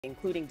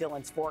including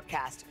Dylan's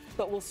forecast.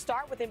 But we'll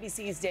start with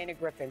NBC's Dana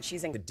Griffin.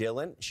 She's in.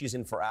 Dylan, she's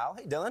in for Al.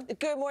 Hey, Dylan.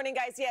 Good morning,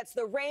 guys. Yeah, it's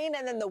the rain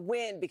and then the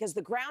wind because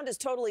the ground is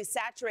totally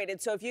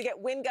saturated. So if you get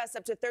wind gusts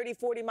up to 30,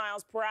 40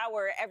 miles per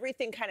hour,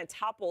 everything kind of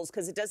topples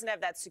because it doesn't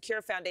have that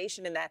secure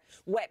foundation in that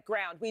wet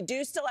ground. We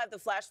do still have the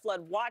flash flood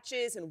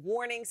watches and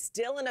warnings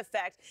still in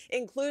effect.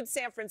 Includes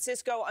San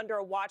Francisco under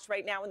a watch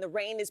right now, and the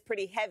rain is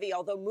pretty heavy,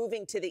 although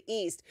moving to the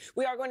east.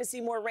 We are going to see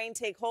more rain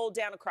take hold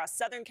down across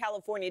Southern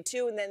California,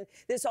 too. And then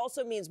this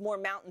also means more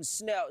mountain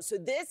snow. So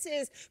this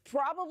is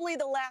probably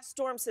the last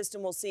storm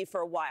system we'll see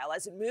for a while.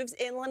 As it moves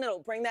inland, it'll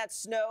bring that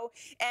snow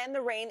and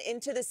the rain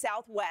into the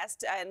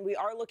southwest. And we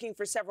are looking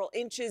for several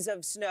inches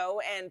of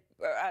snow and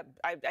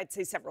I'd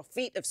say several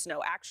feet of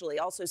snow, actually.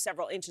 Also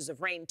several inches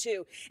of rain,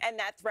 too. And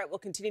that threat will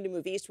continue to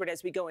move eastward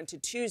as we go into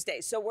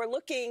Tuesday. So we're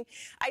looking,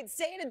 I'd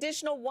say, an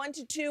additional 1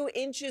 to 2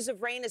 inches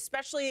of rain,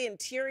 especially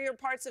interior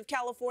parts of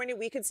California.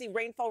 We could see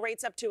rainfall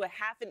rates up to a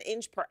 ½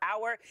 inch per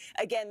hour.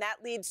 Again, that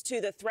leads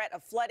to the threat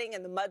of flooding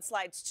and the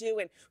mudslides, too.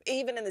 And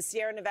even in the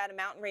Sierra Nevada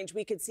mountain range,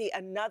 we could see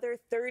another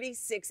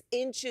 36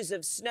 inches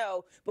of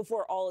snow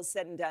before all is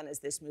said and done as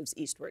this moves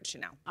eastward.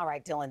 Chanel. All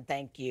right, Dylan,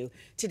 thank you.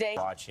 Today.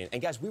 Watching.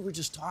 And guys, we were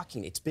just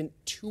talking. It's been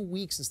 2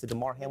 weeks since the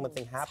DeMar Hamlin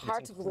thing happened. It's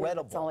hard to believe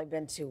it's only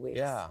been 2 weeks.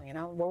 Yeah. You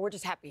know, well, we're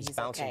just happy he's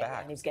bouncing okay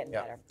back. and he's getting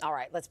better. All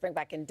right, let's bring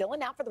back in Dylan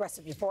now for the rest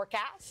of your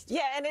forecast.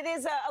 Yeah, and it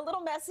is a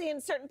little messy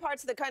in certain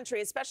parts of the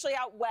country, especially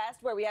out west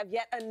where we have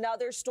yet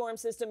another storm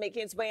system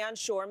making its way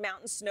onshore.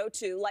 Mountain snow,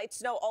 too. Light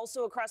snow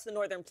also across the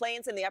northern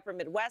plains and the upper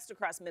Midwest,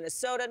 across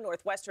Minnesota,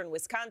 northwestern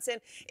Wisconsin.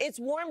 It's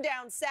warm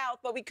down south,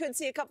 but we could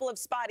see a couple of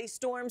spotty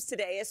storms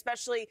today,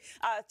 especially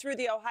through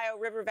the Ohio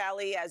River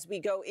Valley as we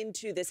go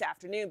into this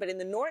afternoon. But in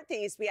the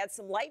northeast, we had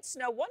some light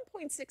snow,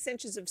 1.6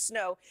 inches of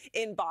snow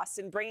in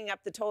Boston, bringing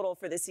up the total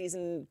for the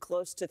season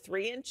close to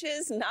 3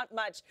 inches. Not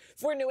much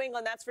for New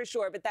England, that's for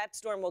sure. But that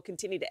storm will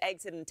continue to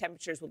exit and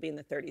temperatures will be in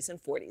the 30s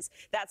and 40s.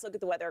 That's a look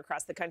at the weather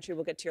across the country.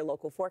 We'll get to your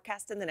local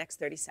forecast in the next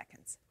 30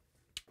 seconds.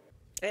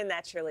 And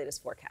that's your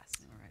latest forecast.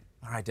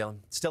 All right, Dylan.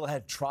 Still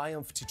ahead,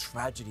 triumph to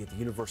tragedy at the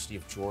University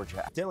of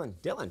Georgia.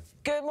 Dylan.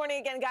 Good morning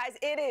again, guys.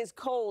 It is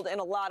cold in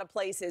a lot of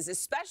places,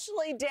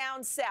 especially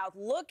down south.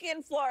 Look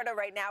in Florida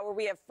right now where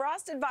we have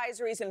frost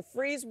advisories and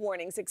freeze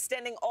warnings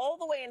extending all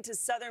the way into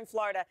southern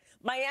Florida.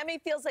 Miami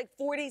feels like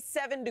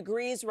 47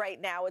 degrees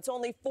right now. It's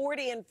only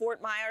 40 in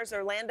Fort Myers,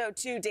 Orlando,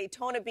 too.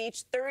 Daytona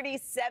Beach,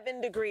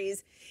 37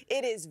 degrees.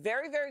 It is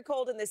very, very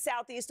cold in the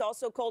southeast,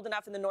 also cold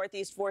enough in the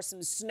northeast for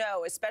some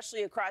snow,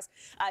 especially across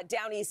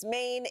down East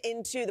Maine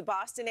into the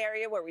Boston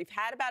area where we've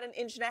had about 1.5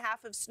 inches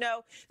of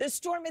snow. The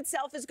storm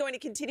itself is going to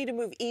continue to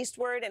move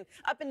eastward and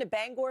up into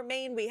Bangor,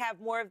 Maine. We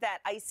have more of that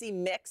icy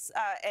mix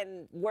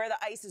and where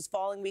the ice is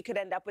falling, we could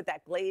end up with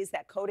that glaze,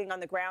 that coating on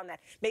the ground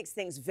that makes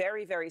things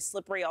very, very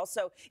slippery.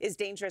 Also is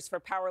dangerous for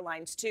power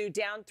lines, too.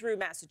 Down through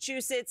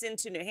Massachusetts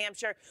into New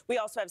Hampshire, we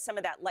also have some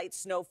of that light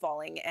snow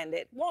falling, and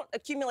it won't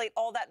accumulate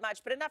all that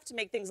much, but enough to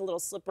make things a little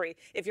slippery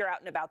if you're out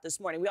and about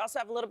this morning. We also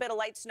have a little bit of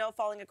light snow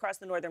falling across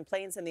the northern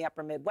plains and the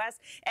upper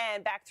Midwest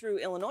and back through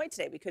Illinois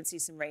today. We could see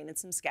some rain and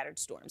some scattered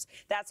storms.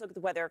 That's a look at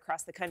the weather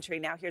across the country.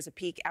 Now here's a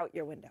peek out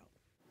your window.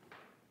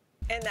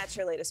 And that's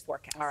your latest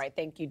forecast. All right,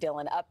 thank you,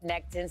 Dylan. Up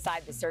next,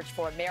 inside the search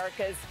for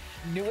America's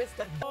newest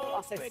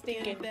also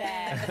stinking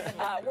bad.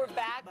 We're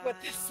back with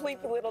the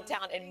sleepy little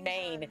town in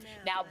Maine,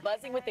 now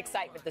buzzing with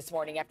excitement this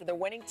morning after the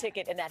winning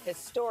ticket in that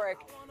historic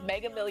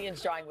Mega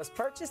Millions drawing was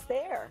purchased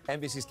there.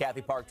 NBC's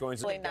Kathy Park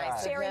joins us. Really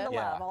nice. Sharing the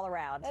love all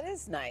around. That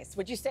is nice.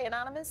 Would you stay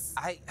anonymous?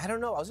 I don't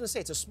know. I was going to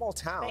say it's a small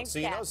town, Thanks, so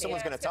you know Kathy.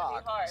 someone's going to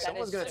talk.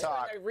 Someone's going to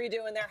talk. They're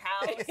redoing their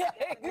house.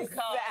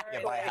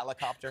 Yeah, by a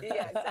helicopter.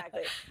 Yeah,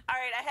 exactly. All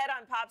right, ahead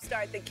on Pop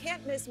Start, the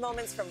can't-miss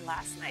moments from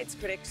last night's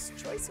Critics'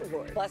 Choice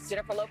Awards. Plus,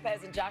 Jennifer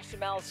Lopez and Josh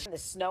Duhamel's the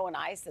snow and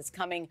ice that's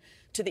coming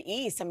to the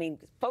east. I mean,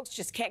 folks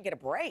just can't get a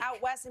break.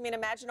 Out west, I mean,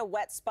 imagine a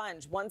wet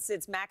sponge. Once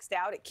it's maxed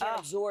out, it can't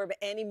absorb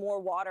any more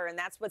water, and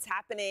that's what's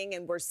happening.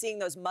 And we're seeing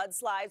those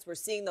mudslides. We're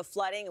seeing the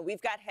flooding, and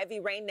we've got heavy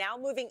rain now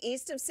moving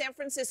east of San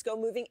Francisco,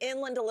 moving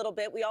inland a little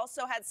bit. We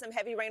also had some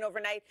heavy rain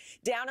overnight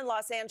down in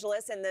Los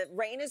Angeles, and the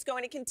rain is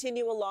going to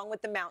continue along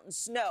with the mountain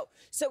snow.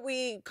 So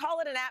we call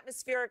it an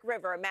atmospheric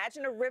river.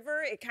 Imagine a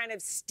river. It kind of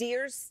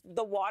steers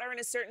the water in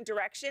a certain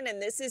direction,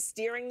 and this is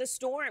steering the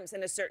storms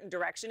in a certain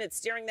direction. It's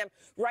steering them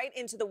right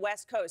into the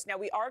west coast. Now,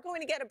 we are going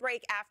to get a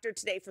break after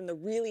today from the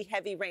really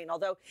heavy rain,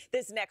 although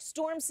this next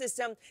storm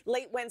system,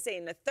 late Wednesday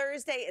into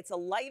Thursday, it's a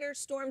lighter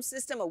storm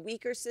system, a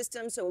weaker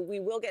system, so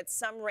we will get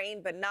some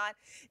rain, but not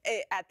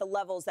at the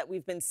levels that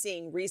we've been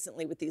seeing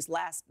recently with these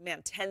last,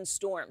 10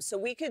 storms. So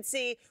we could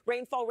see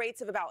rainfall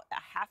rates of about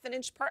a ½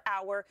 inch per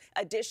hour,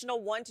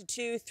 additional 1 to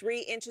 2, 3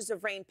 inches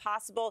of rain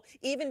possible,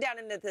 even down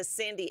into the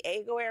San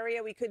Diego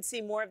area, we could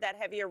see more of that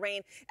heavier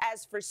rain.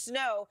 As for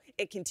snow,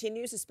 it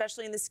continues,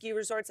 especially in the ski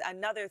resorts.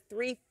 Another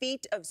 3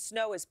 feet of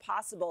snow is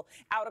possible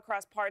out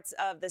across parts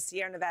of the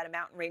Sierra Nevada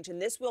mountain range,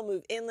 and this will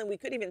move inland. We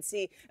could even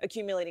see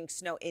accumulating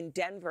snow in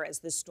Denver as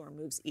this storm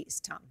moves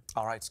east. Tom.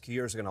 All right,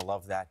 skiers are going to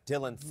love that.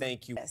 Dylan,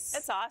 thank you.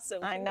 That's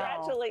awesome. I know.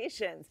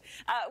 Congratulations.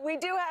 We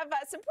do have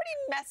some pretty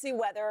messy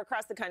weather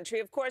across the country.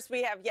 Of course,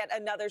 we have yet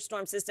another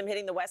storm system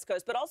hitting the west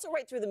coast, but also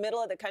right through the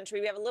middle of the country.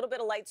 We have a little bit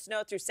of light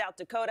snow through South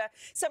Dakota.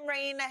 Some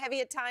rain,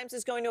 heavy at times,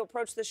 is going to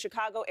approach the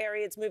Chicago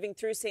area. It's moving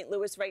through St.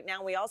 Louis right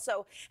now. We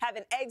also have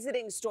an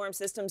exiting storm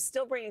system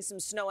still bringing some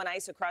snow and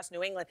ice across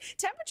New England.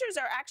 Temperatures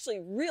are actually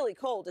really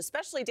cold,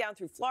 especially down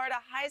through Florida.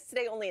 Highs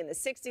today only in the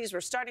 60s.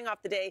 We're starting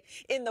off the day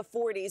in the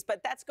 40s,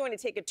 but that's going to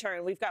take a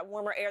turn. We've got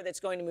warmer air that's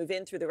going to move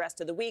in through the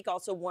rest of the week,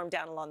 also warm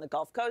down along the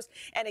Gulf Coast.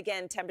 And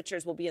again,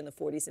 temperatures will be in the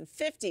 40s and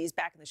 50s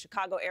back in the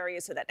Chicago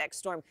area, so that next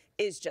storm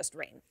is just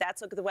rain.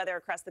 That's a look at the weather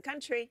across the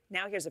country.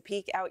 Now here's a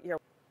peek out your...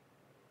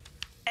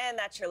 And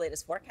that's your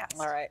latest forecast.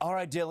 All right. All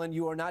right, Dylan,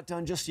 you are not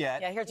done just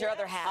yet. Yeah, here's your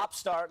other hat.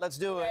 Upstart, let's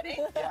do it. Ready?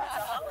 Yeah. It's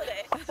a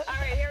holiday. All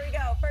right, here we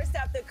go. First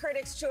up, the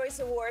Critics' Choice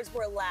Awards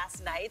were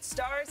last night.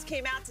 Stars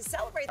came out to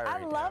celebrate.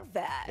 I love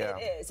that. Yeah.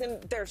 It is.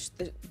 And there's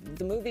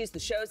the movies, the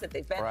shows that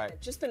they've been in.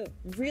 It's just been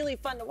really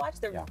fun to watch.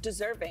 They're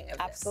deserving of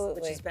this,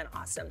 which has been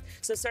awesome.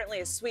 So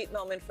certainly a sweet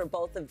moment for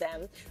both of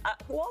them,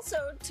 who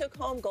also took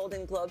home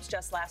Golden Globes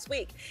just last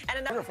week. And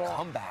another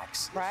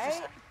comebacks.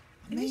 Right?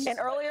 And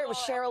earlier it was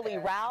Cheryl Lee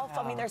Ralph.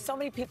 I mean, there's so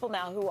many people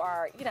now who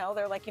are,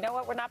 they're like, you know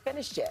what, we're not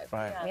finished yet.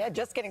 Right. Yeah,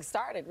 just getting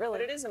started, really.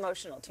 But it is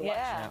emotional to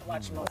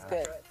watch them all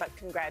good. through it. But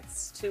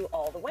congrats to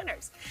all the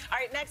winners. All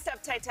right, next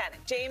up,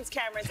 Titanic. James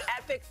Cameron's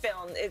epic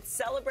film. It's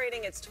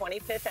celebrating its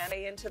 25th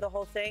anniversary into the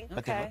whole thing.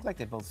 But they look like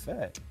they both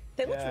fit.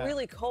 They look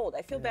really cold.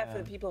 I feel bad for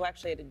the people who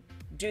actually had to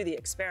do the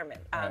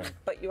experiment.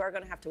 But you are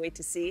going to have to wait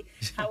to see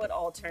how it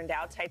all turned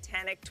out.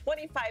 Titanic,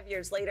 25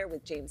 years later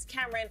with James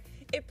Cameron.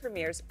 It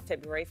premieres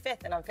February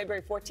 5th. And on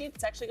February 14th,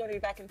 it's actually going to be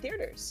back in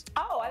theaters.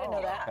 Oh, I didn't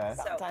know that. Okay.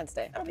 Valentine's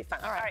Day. That'll be fun.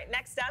 All right,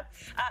 next up,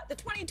 the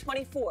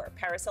 2024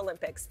 Paris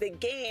Olympics. The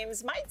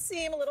games might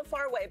seem a little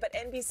far away, but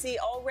NBC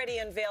already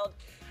unveiled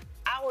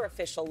our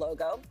official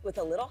logo with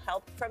a little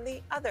help from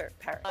the other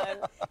Paris.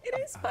 It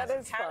is fun. That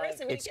is Paris.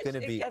 fun. I mean, It's going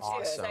to be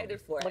awesome. Excited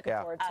for it. Looking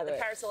forward to The it.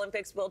 Paris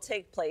Olympics will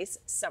take place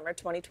summer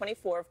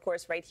 2024, of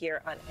course, right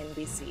here on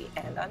NBC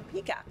and on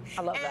Peacock.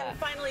 I love and that. And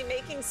finally,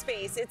 Making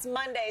Space. It's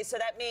Monday, so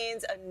that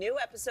means a new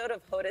episode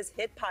of Hoda's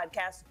hit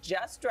podcast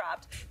just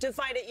dropped. To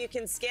find it, you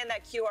can scan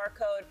that QR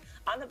code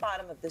on the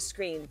bottom of the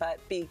screen. But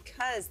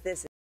because this